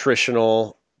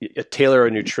tailor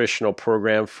a nutritional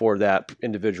program for that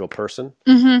individual person?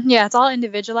 Mm-hmm. Yeah, it's all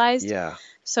individualized. Yeah.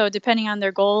 So depending on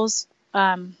their goals,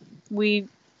 we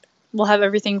we'll have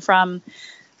everything from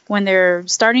when they're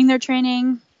starting their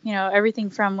training, everything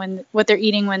from what they're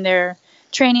eating when they're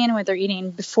training, what they're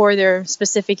eating before their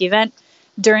specific event,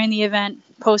 during the event,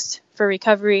 post for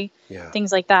recovery,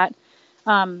 things like that.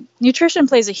 Nutrition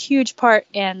plays a huge part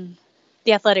in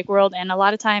the athletic world, and a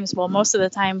lot of times, well, most of the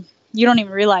time, you don't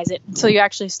even realize it until you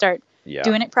actually start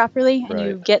doing it properly, and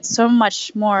you get so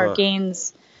much more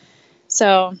gains.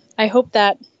 So I hope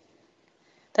that's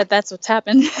what's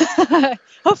happened.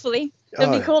 Hopefully.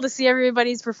 It'd be cool to see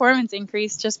everybody's performance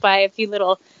increase just by a few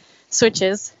little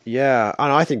switches. Yeah,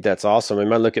 I think that's awesome. I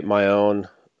mean, I look at my own,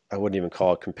 I wouldn't even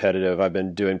call it competitive. I've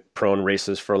been doing prone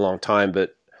races for a long time,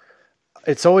 but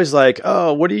it's always like,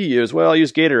 oh, what do you use? Well, I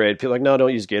use Gatorade. People are like, no,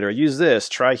 don't use Gatorade. Use this.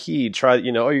 Try Heed. Try,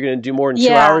 you're going to do more in 2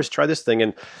 hours. Try this thing.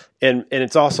 And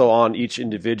it's also on each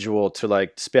individual to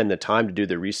like spend the time to do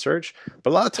the research. But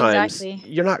a lot of times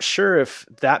you're not sure if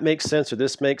that makes sense or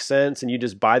this makes sense, and you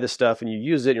just buy the stuff and you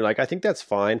use it. And you're like, I think that's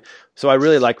fine. So I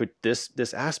really like with this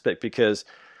aspect, because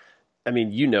I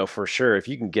mean, for sure, if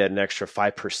you can get an extra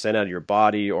 5% out of your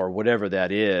body or whatever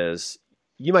that is,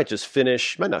 you might just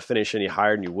finish, you might not finish any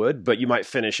higher than you would, but you might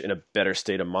finish in a better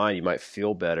state of mind. You might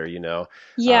feel better,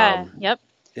 Yeah. Yep.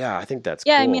 Yeah, I think that's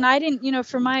cool. I mean, I didn't,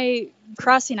 for my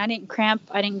crossing, I didn't cramp.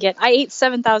 I ate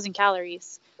 7,000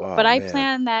 calories, but I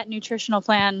planned that nutritional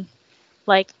plan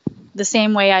like the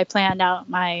same way I planned out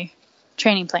my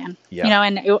training plan,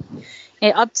 and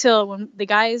it up till when the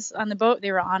guys on the boat,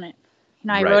 they were on it.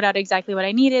 I wrote out exactly what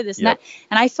I needed, this and that,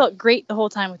 and I felt great the whole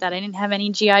time with that. I didn't have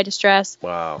any GI distress.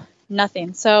 Wow.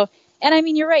 Nothing. So, and I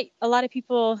mean, you're right. A lot of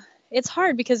people, it's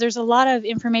hard because there's a lot of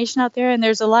information out there and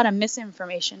there's a lot of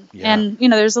misinformation. And,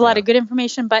 there's a lot of good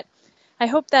information, but I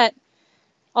hope that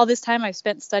all this time I've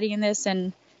spent studying this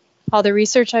and all the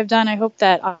research I've done, I hope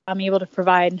that I'm able to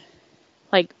provide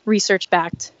like research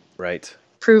backed,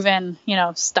 proven,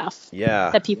 stuff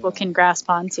that people can grasp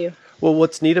onto. Well,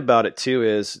 what's neat about it too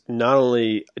is not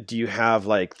only do you have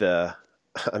like the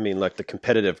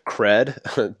competitive cred,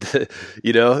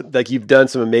 like you've done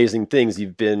some amazing things.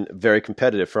 You've been very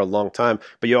competitive for a long time,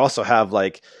 but you also have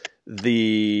like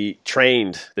the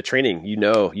training, you're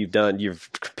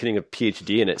getting a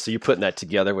PhD in it. So you're putting that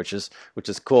together, which is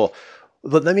cool.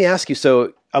 But let me ask you,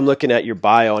 so I'm looking at your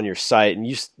bio on your site, and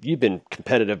you've been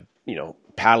competitive,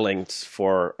 paddling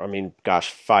for,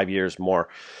 5 years more.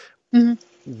 Mm-hmm.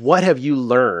 What have you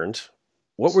learned?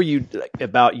 What were you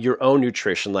about your own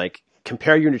nutrition? Like,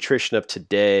 compare your nutrition of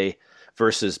today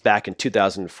versus back in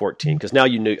 2014, because now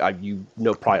you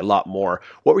know probably a lot more.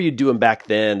 What were you doing back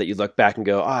then that you look back and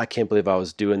go, I can't believe I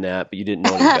was doing that, but you didn't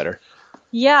know any better?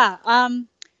 Yeah.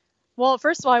 Well,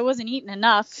 first of all, I wasn't eating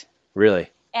enough.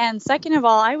 Really? And second of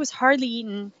all, I was hardly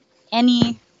eating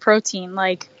any protein,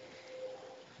 like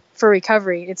for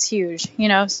recovery. It's huge,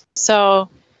 So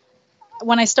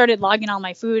when I started logging all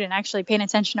my food and actually paying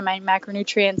attention to my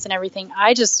macronutrients and everything,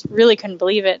 I just really couldn't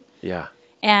believe it. Yeah.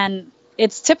 And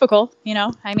it's typical,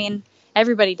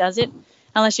 everybody does it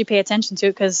unless you pay attention to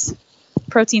it, because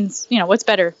proteins, what's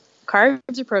better,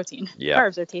 carbs or protein? Yeah.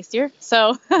 Carbs are tastier.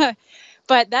 So,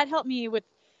 but that helped me with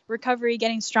recovery,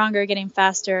 getting stronger, getting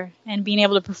faster, and being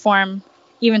able to perform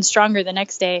even stronger the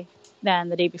next day than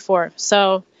the day before.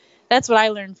 So that's what I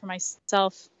learned for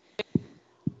myself.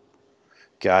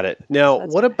 Got it. Now,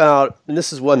 what about, and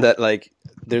this is one that like,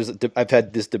 I've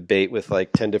had this debate with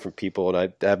like 10 different people, and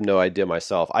I have no idea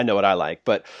myself. I know what I like,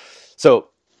 but so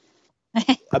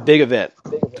a big event,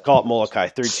 call it Molokai,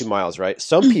 32 miles, right?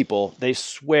 Some people, they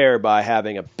swear by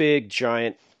having a big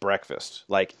giant breakfast,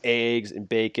 like eggs and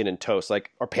bacon and toast,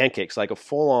 or pancakes, like a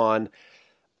full on,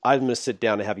 I'm going to sit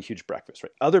down and have a huge breakfast,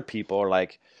 right? Other people are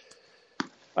like,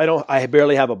 I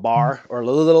barely have a bar or a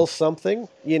little something,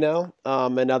 and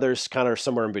others kind of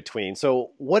somewhere in between.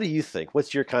 So what do you think?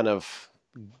 What's your kind of,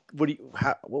 what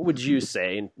would you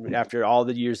say after all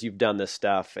the years you've done this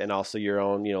stuff and also your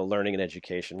own, learning and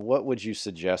education? What would you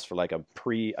suggest for like a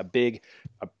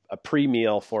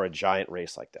pre-meal for a giant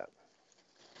race like that?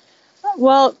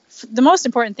 Well, the most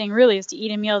important thing really is to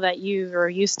eat a meal that you are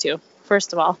used to,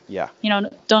 first of all. Yeah.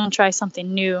 Don't try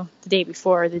something new the day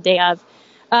before or the day of.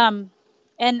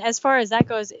 And as far as that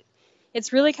goes,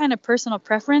 it's really kind of personal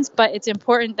preference, but it's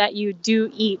important that you do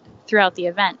eat throughout the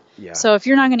event. Yeah. So if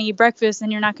you're not going to eat breakfast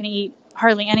and you're not going to eat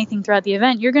hardly anything throughout the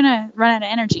event, you're going to run out of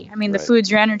energy. I mean, the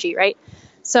food's your energy, right?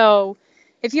 So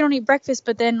if you don't eat breakfast,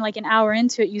 but then like an hour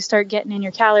into it, you start getting in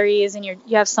your calories and you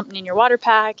have something in your water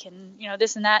pack and,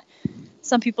 this and that.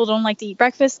 Some people don't like to eat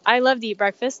breakfast. I love to eat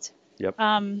breakfast. Yep.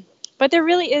 But there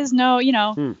really is no,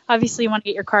 obviously you want to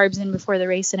get your carbs in before the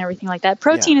race and everything like that.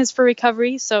 Protein is for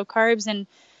recovery. So carbs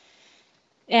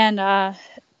and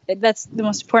that's the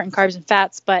most important, carbs and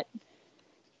fats. But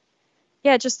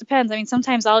Yeah, it just depends. I mean,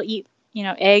 sometimes I'll eat,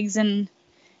 eggs and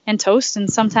toast,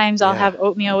 and sometimes I'll have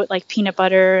oatmeal with like peanut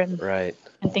butter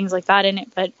and things like that in it.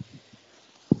 But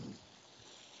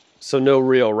so no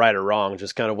real right or wrong,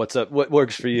 just kind of what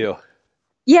works for you.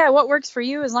 Yeah, what works for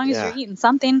you, as long as you're eating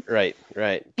something. Right.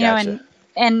 Gotcha.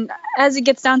 And as it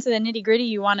gets down to the nitty gritty,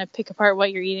 you want to pick apart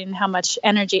what you're eating, how much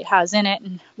energy it has in it,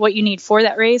 and what you need for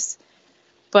that race.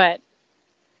 But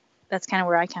that's kind of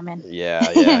where I come in.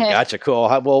 Yeah. Gotcha. Cool.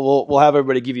 Well, we'll have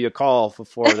everybody give you a call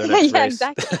before their next race.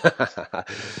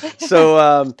 Exactly.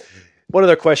 So, one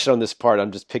other question on this part,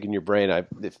 I'm just picking your brain.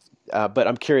 But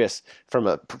I'm curious from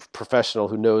a professional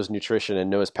who knows nutrition and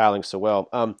knows paddling so well.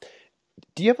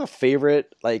 Do you have a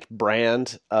favorite like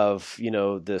brand of,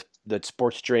 the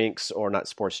sports drinks, or not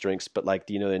sports drinks, but like,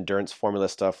 the endurance formula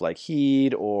stuff like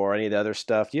Heed or any of the other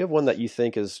stuff? Do you have one that you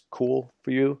think is cool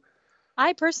for you? I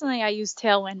use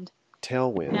Tailwind.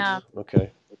 Tailwind. Yeah.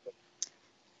 Okay.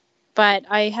 But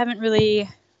I haven't really,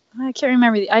 I can't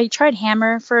remember. I tried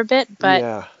Hammer for a bit,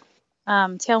 but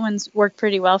Tailwind's worked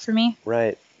pretty well for me.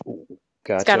 Right.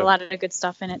 Gotcha. It's got a lot of good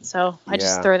stuff in it, so I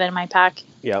just throw that in my pack.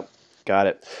 Yep. Got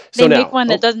it. So they make one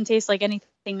that doesn't taste like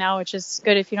anything now, which is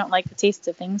good if you don't like the taste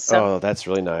of things. So. Oh, that's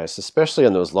really nice, especially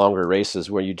on those longer races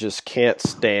where you just can't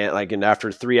stand, like, and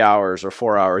after 3 hours or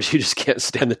 4 hours, you just can't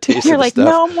stand the taste. You're of the like, stuff.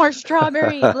 No more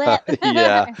strawberry.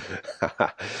 Yeah.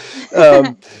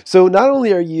 So not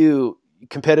only are you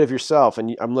competitive yourself,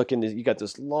 and I'm looking at, you got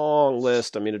this long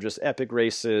list, of just epic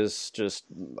races, just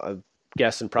I'm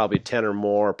guessing probably 10 or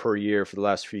more per year for the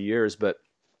last few years, but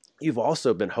you've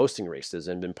also been hosting races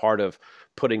and been part of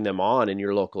putting them on in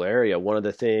your local area. One of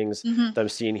the things that I'm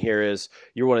seeing here is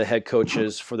you're one of the head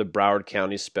coaches for the Broward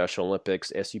County Special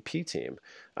Olympics SUP team.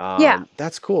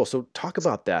 That's cool. So talk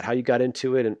about that, how you got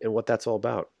into it and what that's all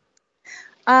about.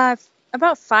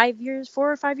 About 4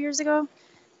 or 5 years ago,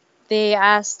 they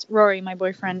asked Rory, my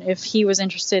boyfriend, if he was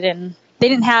interested in, they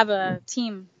didn't have a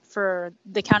team for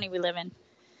the county we live in.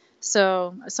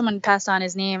 So someone passed on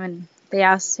his name and they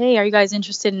asked, hey, are you guys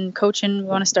interested in coaching? We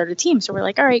want to start a team. So we're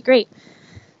like, all right, great.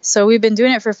 So we've been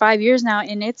doing it for 5 years now,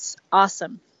 and it's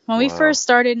awesome. When we first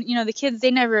started, the kids,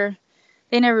 they never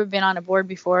been on a board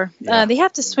before. They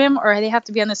have to swim or they have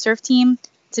to be on the surf team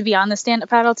to be on the stand-up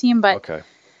paddle team. But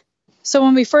So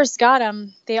when we first got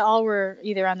them, they all were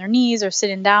either on their knees or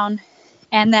sitting down.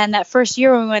 And then that first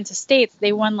year when we went to States,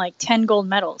 they won like 10 gold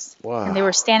medals. Wow. And they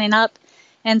were standing up.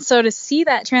 And so to see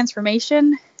that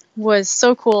transformation was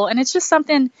so cool. And it's just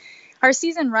something, our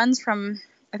season runs from,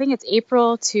 I think it's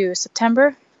April to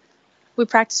September. We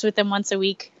practice with them once a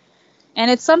week.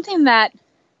 And it's something that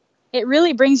it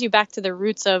really brings you back to the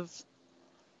roots of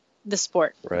the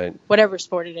sport. Right. Whatever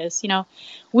sport it is.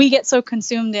 We get so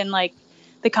consumed in like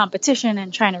the competition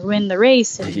and trying to win the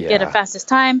race and get a fastest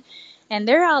time. And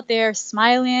they're out there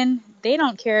smiling. They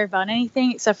don't care about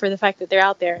anything except for the fact that they're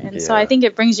out there. And so I think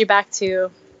it brings you back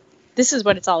to, this is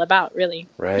what it's all about, really.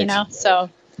 Right. So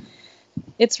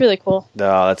it's really cool.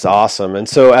 No, that's awesome. And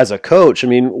so as a coach,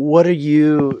 what are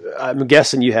you, I'm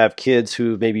guessing you have kids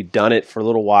who maybe done it for a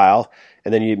little while,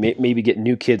 and then you maybe get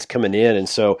new kids coming in. And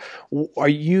so are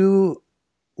you,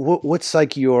 what's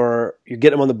like you're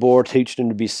getting them on the board, teaching them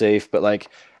to be safe, but like,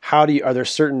 are there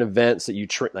certain events that you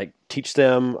teach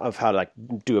them of how to like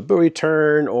do a buoy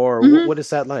turn, or what is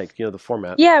that like, the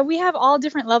format? Yeah, we have all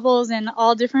different levels and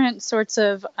all different sorts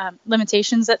of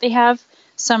limitations that they have.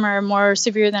 Some are more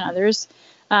severe than others.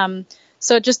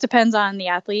 So it just depends on the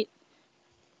athlete.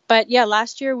 But yeah,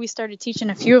 last year we started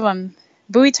teaching a few of them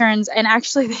buoy turns, and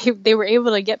actually they were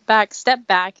able to step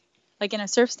back, like in a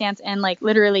surf stance, and like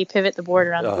literally pivot the board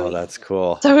around the buoy. Oh, that's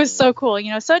cool. So it was so cool.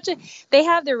 They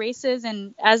have their races,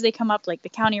 and as they come up, like the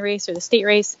county race or the state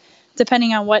race,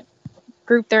 depending on what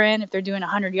group they're in, if they're doing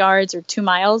 100 yards or 2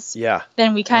 miles,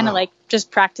 then we kind of like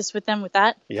just practice with them with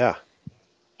that. Yeah.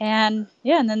 And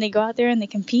then they go out there and they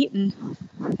compete, and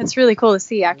it's really cool to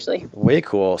see, actually. Way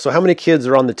cool. So how many kids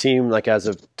are on the team, like as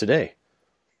of today?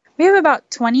 We have about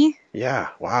 20. Yeah.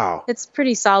 Wow. It's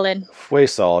pretty solid. Way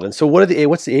solid. And so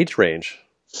what's the age range?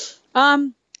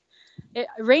 It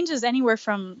ranges anywhere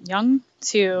from young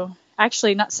to,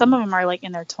 actually, not, some of them are like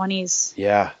in their 20s.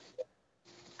 Yeah.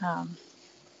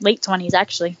 Late 20s,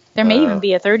 actually. There may even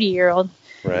be a 30-year-old.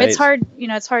 Right. It's hard,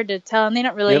 it's hard to tell, and they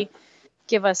don't really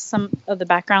give us some of the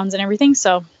backgrounds and everything.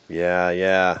 So.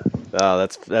 Yeah. Oh,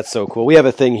 that's so cool. We have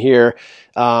a thing here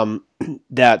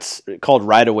that's called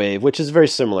Ride a Wave, which is very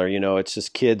similar. It's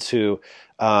just kids who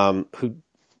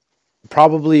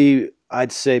probably,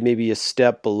 I'd say, maybe a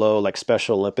step below like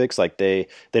Special Olympics. Like they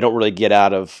don't really get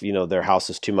out of their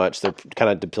houses too much. They're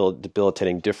kind of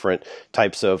debilitating different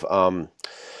types of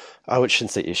I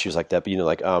shouldn't say issues like that, but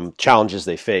like challenges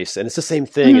they face, and it's the same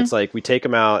thing. It's like we take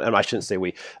them out, and I shouldn't say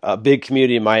we. A big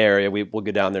community in my area, we'll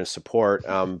go down there and support.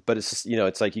 But it's just,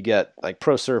 it's like you get like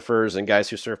pro surfers and guys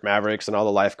who surf Mavericks and all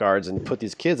the lifeguards, and put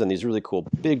these kids on these really cool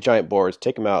big giant boards,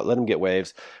 take them out, let them get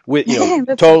waves with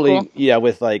totally so cool.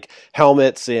 With like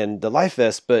helmets and the life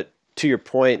vests. But to your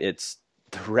point, it's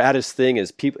the raddest thing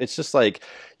is people. It's just like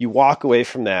you walk away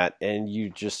from that, and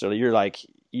you're like.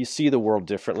 You see the world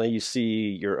differently. You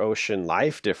see your ocean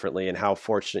life differently and how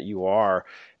fortunate you are.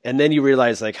 And then you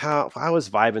realize like how I was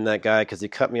vibing that guy because he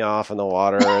cut me off in the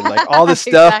water and like all this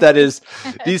stuff that is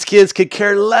these kids could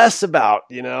care less about,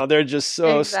 they're just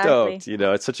so stoked,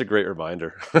 it's such a great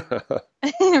reminder.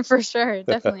 For sure. It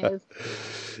definitely is.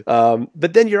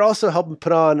 But then you're also helping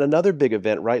put on another big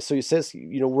event, right? So you says,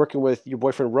 working with your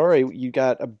boyfriend, Rory, you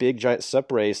got a big giant sup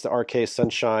race, the RK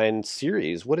Sunshine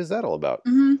Series. What is that all about?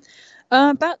 Mm-hmm.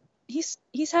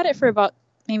 He's had it for about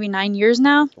maybe 9 years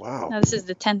now. Wow. Now this is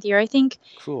the 10th year, I think.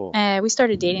 Cool. We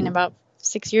started dating about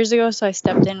 6 years ago, so I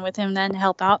stepped in with him then to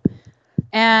help out.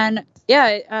 And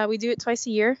we do it twice a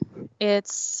year.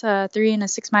 It's a 3 and a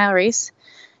 6 mile race,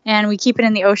 and we keep it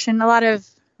in the ocean. A lot of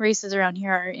races around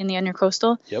here are in the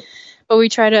intercoastal. Yep. But we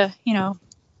try to,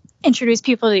 introduce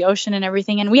people to the ocean and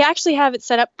everything. And we actually have it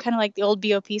set up kind of like the old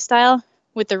BOP style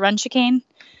with the run chicane.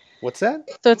 What's that?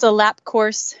 So it's a lap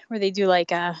course where they do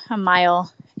like a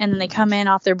mile, and then they come in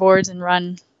off their boards and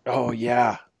run. Oh,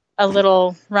 yeah. A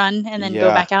little run and then go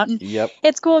back out. And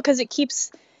it's cool because it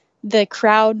keeps the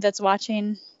crowd that's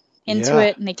watching into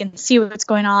it, and they can see what's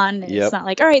going on. And it's not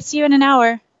like, all right, see you in an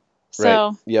hour.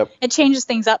 So it changes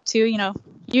things up too.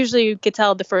 Usually you could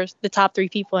tell the top 3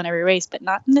 people in every race, but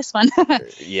not in this one.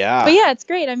 Yeah. But it's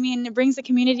great. I mean, it brings the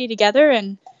community together,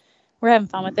 and we're having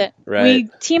fun with it. Right. We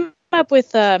team up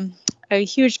with a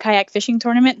huge kayak fishing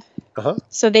tournament. Uh-huh.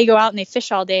 So they go out and they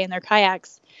fish all day in their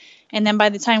kayaks. And then by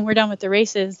the time we're done with the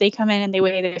races, they come in and they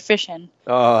weigh their fish in.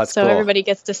 Oh, that's so cool. Everybody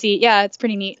gets to see. Yeah, it's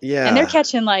pretty neat. Yeah. And they're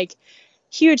catching like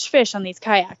huge fish on these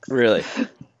kayaks. Really?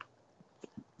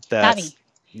 Not me.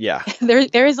 Yeah.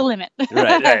 There is a limit.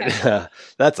 Right.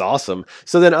 That's awesome.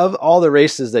 So then of all the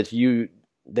races that you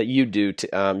do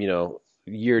to,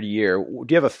 year to year, do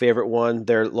you have a favorite one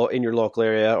there in your local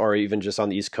area, or even just on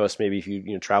the East Coast? Maybe if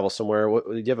you travel somewhere,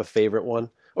 do you have a favorite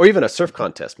one, or even a surf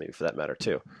contest, maybe for that matter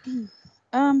too?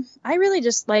 I really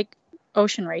just like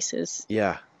ocean races.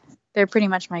 Yeah, they're pretty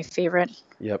much my favorite.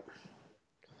 Yep.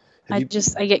 I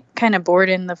get kind of bored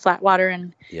in the flat water,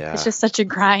 and it's just such a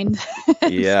grind.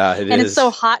 Yeah, it is. And it's so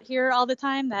hot here all the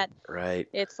time that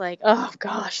it's like, oh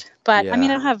gosh. But I mean,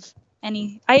 I don't have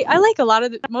any. I like a lot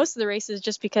of most of the races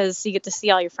just because you get to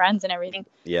see all your friends and everything.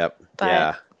 Yep.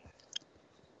 But,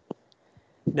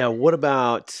 Now, what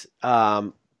about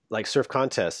like surf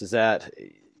contests? Is that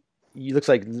looks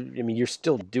like? I mean, you're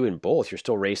still doing both. You're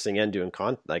still racing and doing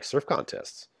like surf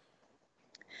contests.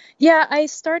 Yeah, I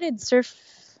started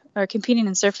competing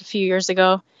in surf a few years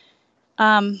ago.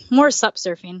 More sup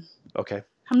surfing. Okay.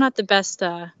 I'm not the best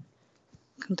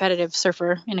competitive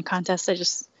surfer in a contest.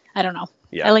 I don't know.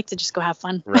 Yeah. I like to just go have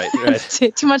fun. Right.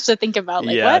 Too much to think about.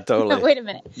 Like, what? Totally. Wait a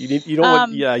minute. You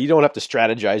don't you don't have to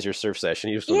strategize your surf session.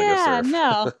 You just want to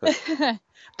go surf. No.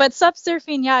 But sup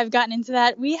surfing, I've gotten into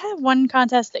that. We have one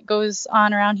contest that goes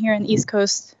on around here in the East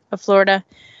Coast of Florida,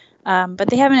 but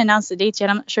they haven't announced the dates yet.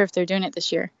 I'm not sure if they're doing it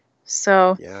this year.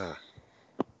 So. Yeah.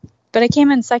 But I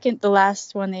came in second the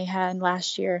last one they had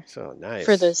last year. So nice.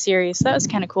 For the series. So that was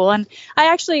kind of cool. And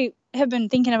I actually have been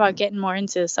thinking about getting more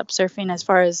into sup surfing as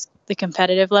far as the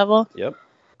competitive level. Yep.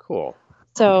 Cool.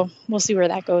 So we'll see where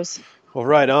that goes. Well,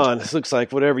 right on. This looks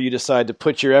like whatever you decide to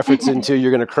put your efforts into,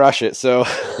 you're going to crush it. So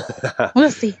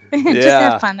we'll see. Just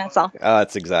have fun. That's all.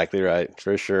 That's exactly right.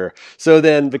 For sure. So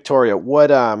then, Victoria,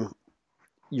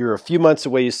 you're a few months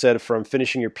away, you said, from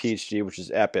finishing your PhD, which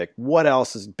is epic. What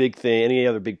else is big thing? Any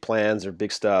other big plans or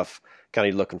big stuff kind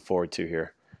of looking forward to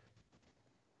here?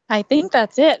 I think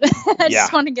that's it. I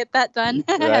just want to get that done.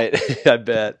 Right. I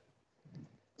bet.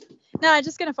 No, I'm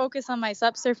just going to focus on my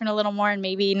sup surfing a little more, and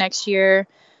maybe next year,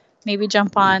 maybe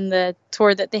jump on the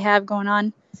tour that they have going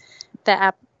on, the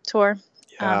app tour.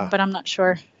 Yeah. But I'm not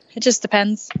sure. It just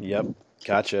depends. Yep.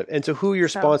 Gotcha. And so who are your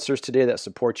sponsors today that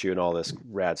support you in all this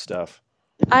rad stuff?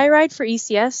 I ride for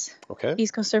ECS. Okay.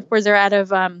 East Coast Surfboards. They're out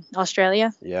of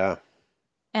Australia. Yeah.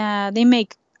 They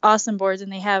make awesome boards,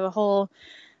 and they have a whole,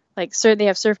 they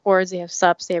have surfboards, they have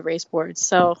sups, they have race boards.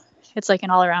 So it's like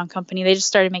an all-around company. They just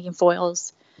started making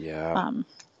foils. Yeah.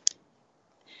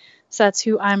 So that's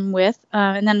who I'm with.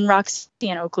 And then Roxy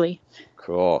and Oakley.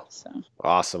 Cool. So.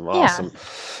 Awesome. Yeah.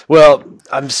 Well,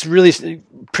 I'm just really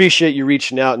appreciate you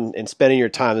reaching out and spending your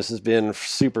time. This has been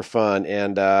super fun.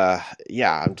 And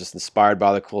yeah, I'm just inspired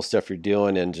by the cool stuff you're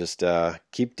doing, and just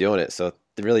keep doing it. So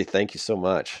really, thank you so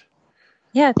much.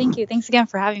 Yeah, thank you. Thanks again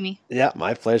for having me. Yeah,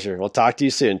 my pleasure. We'll talk to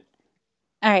you soon.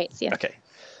 All right, see ya. Okay.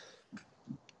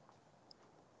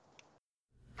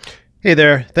 Hey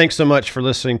there. Thanks so much for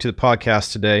listening to the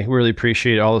podcast today. We really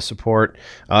appreciate all the support.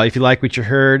 If you like what you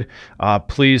heard,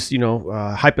 please,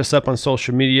 hype us up on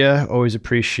social media. Always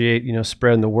appreciate,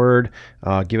 spreading the word.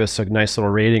 Give us a nice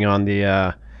little rating on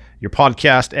the your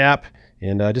podcast app,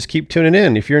 and just keep tuning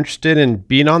in. If you're interested in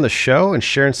being on the show and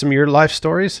sharing some of your life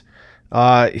stories,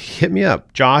 hit me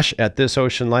up, Josh at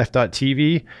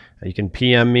thisoceanlife.tv. You can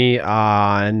PM me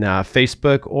on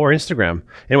Facebook or Instagram.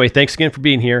 Anyway, thanks again for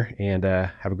being here, and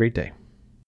have a great day.